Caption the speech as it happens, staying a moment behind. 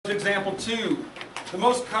example 2. The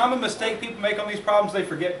most common mistake people make on these problems, they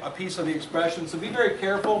forget a piece of the expression. So be very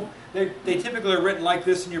careful. They typically are written like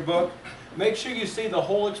this in your book. Make sure you see the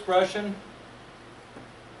whole expression.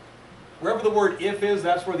 Wherever the word if is,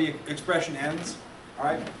 that's where the expression ends. All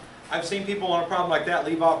right? I've seen people on a problem like that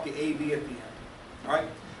leave off the AB at the end. All right?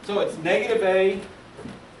 So it's negative A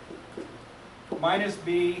minus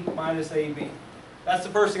B minus AB. That's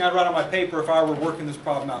the first thing I'd write on my paper if I were working this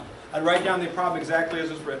problem out. I'd write down the problem exactly as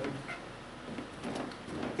it's written.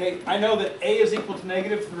 Okay, I know that A is equal to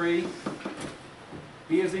negative 3,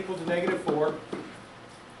 B is equal to negative 4,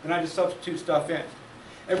 and I just substitute stuff in.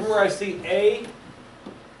 Everywhere I see A,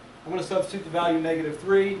 I'm going to substitute the value negative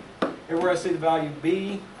 3. Everywhere I see the value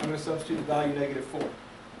B, I'm going to substitute the value negative 4.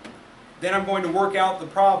 Then I'm going to work out the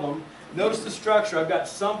problem. Notice the structure. I've got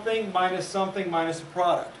something minus a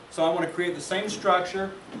product. So I want to create the same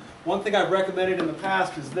structure. One thing I've recommended in the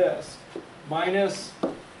past is this. Minus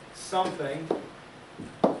something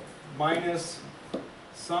minus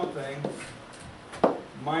something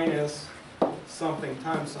minus something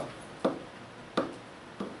times something.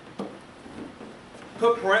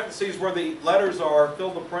 Put parentheses where the letters are.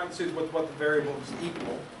 Fill the parentheses with what the variables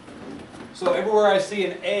equal. So everywhere I see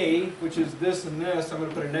an A, which is this and this, I'm going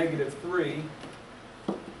to put a negative 3.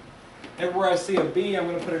 Everywhere I see a B, I'm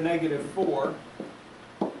going to put a negative 4.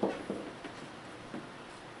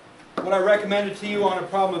 What I recommended to you on a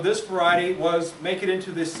problem of this variety was make it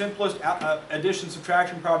into the simplest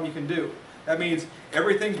addition-subtraction problem you can do. That means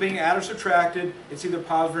everything's being added or subtracted. It's either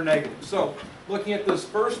positive or negative. So looking at this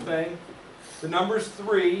first thing, the number's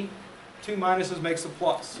 3. 2 minuses makes a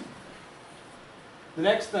plus. The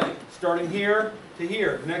next thing, starting here to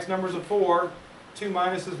here, the next number's a 4. 2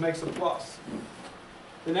 minuses makes a plus.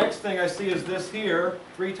 The next thing I see is this here.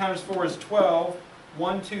 3 times 4 is 12.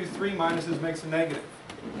 1, 2, 3 minuses makes a negative.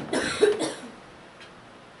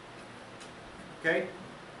 Okay?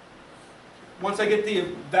 Once I get the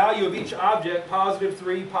value of each object, positive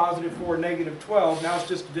 3, positive 4, negative 12, now it's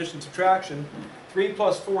just addition subtraction. 3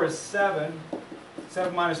 plus 4 is 7.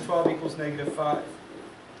 7 minus 12 equals negative 5.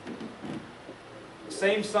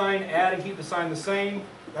 Same sign, add and keep the sign the same.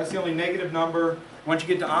 That's the only negative number. Once you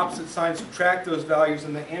get to opposite signs, subtract those values,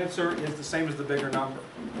 and the answer is the same as the bigger number.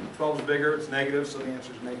 12 is bigger, it's negative, so the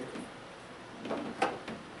answer is negative.